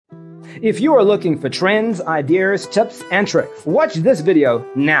If you are looking for trends, ideas, tips, and tricks, watch this video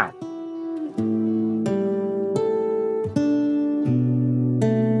now.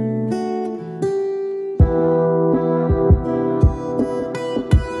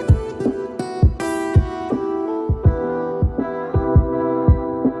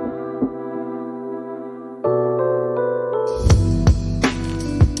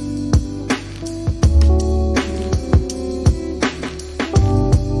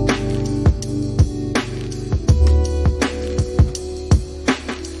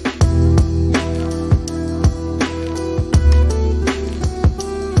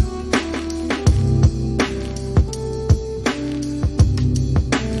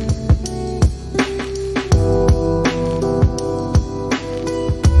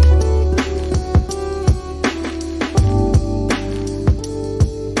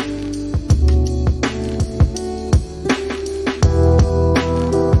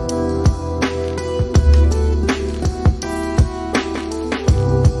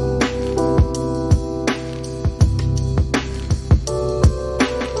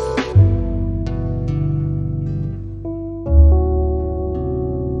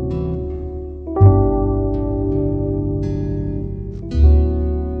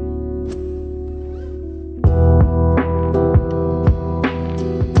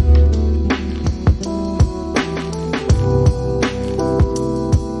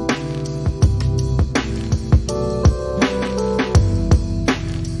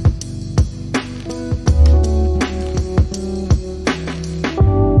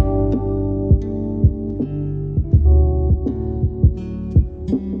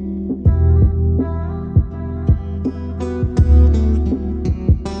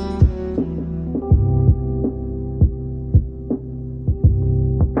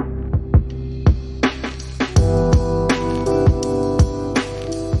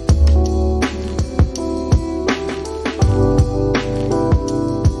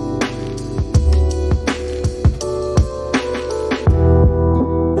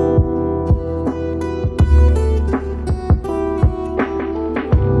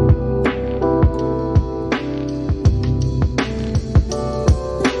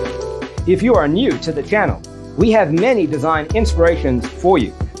 If you are new to the channel, we have many design inspirations for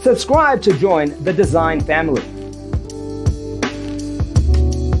you. Subscribe to join the design family.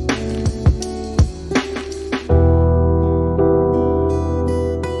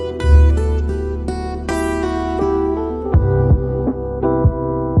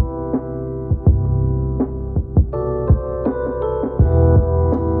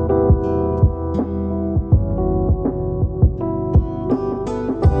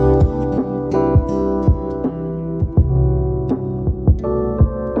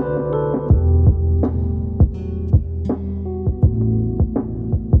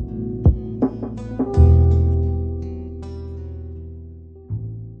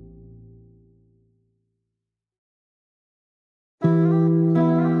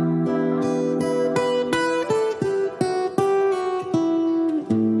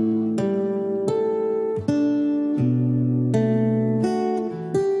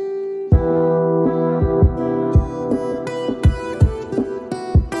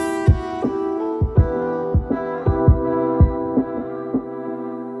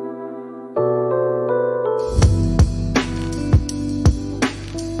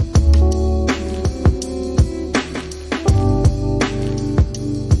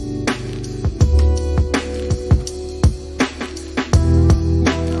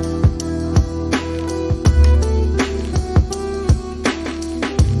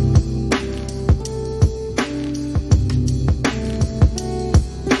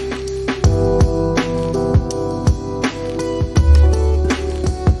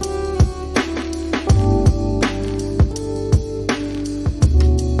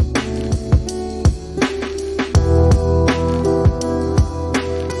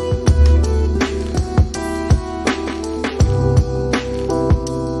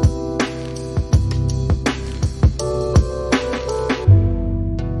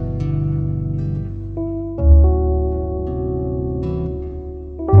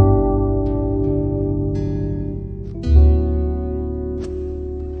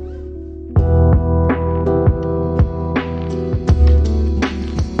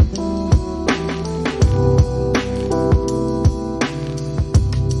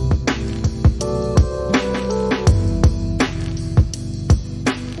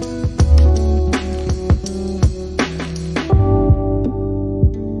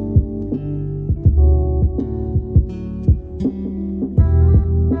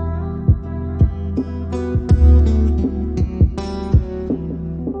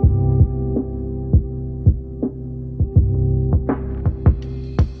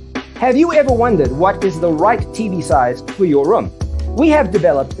 Have you ever wondered what is the right TV size for your room? We have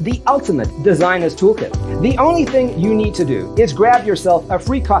developed the ultimate designer's toolkit. The only thing you need to do is grab yourself a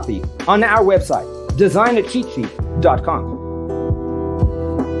free copy on our website, designercheatsheet.com.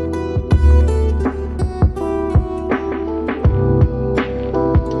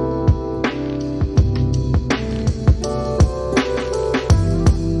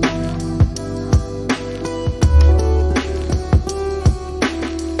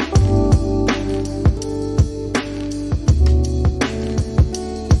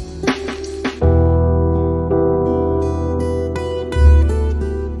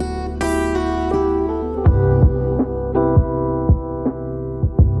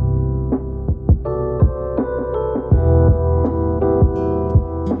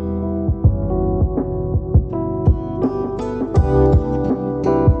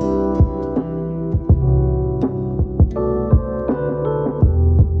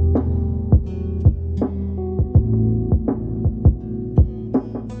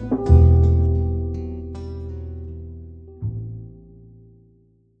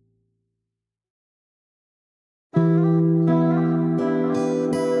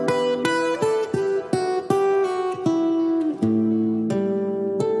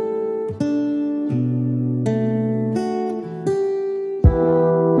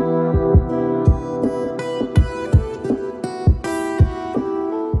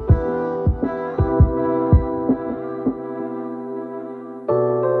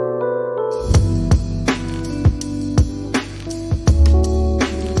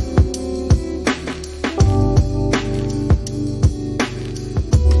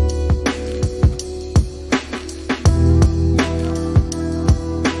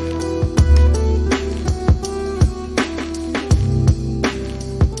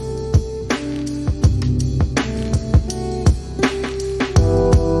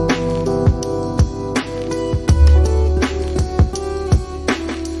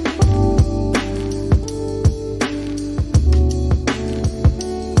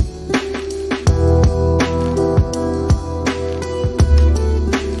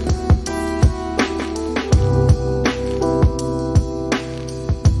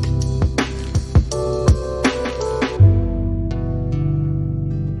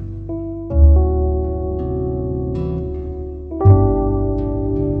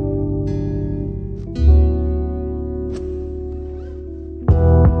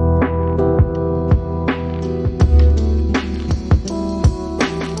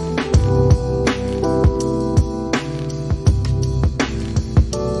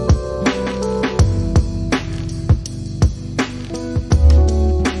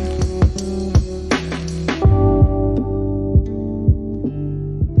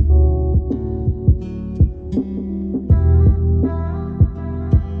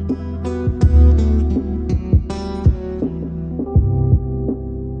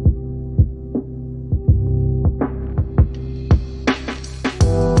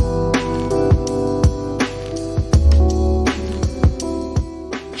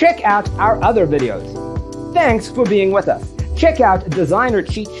 Check out our other videos. Thanks for being with us. Check out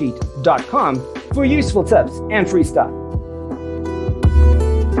designercheatsheet.com for useful tips and free stuff.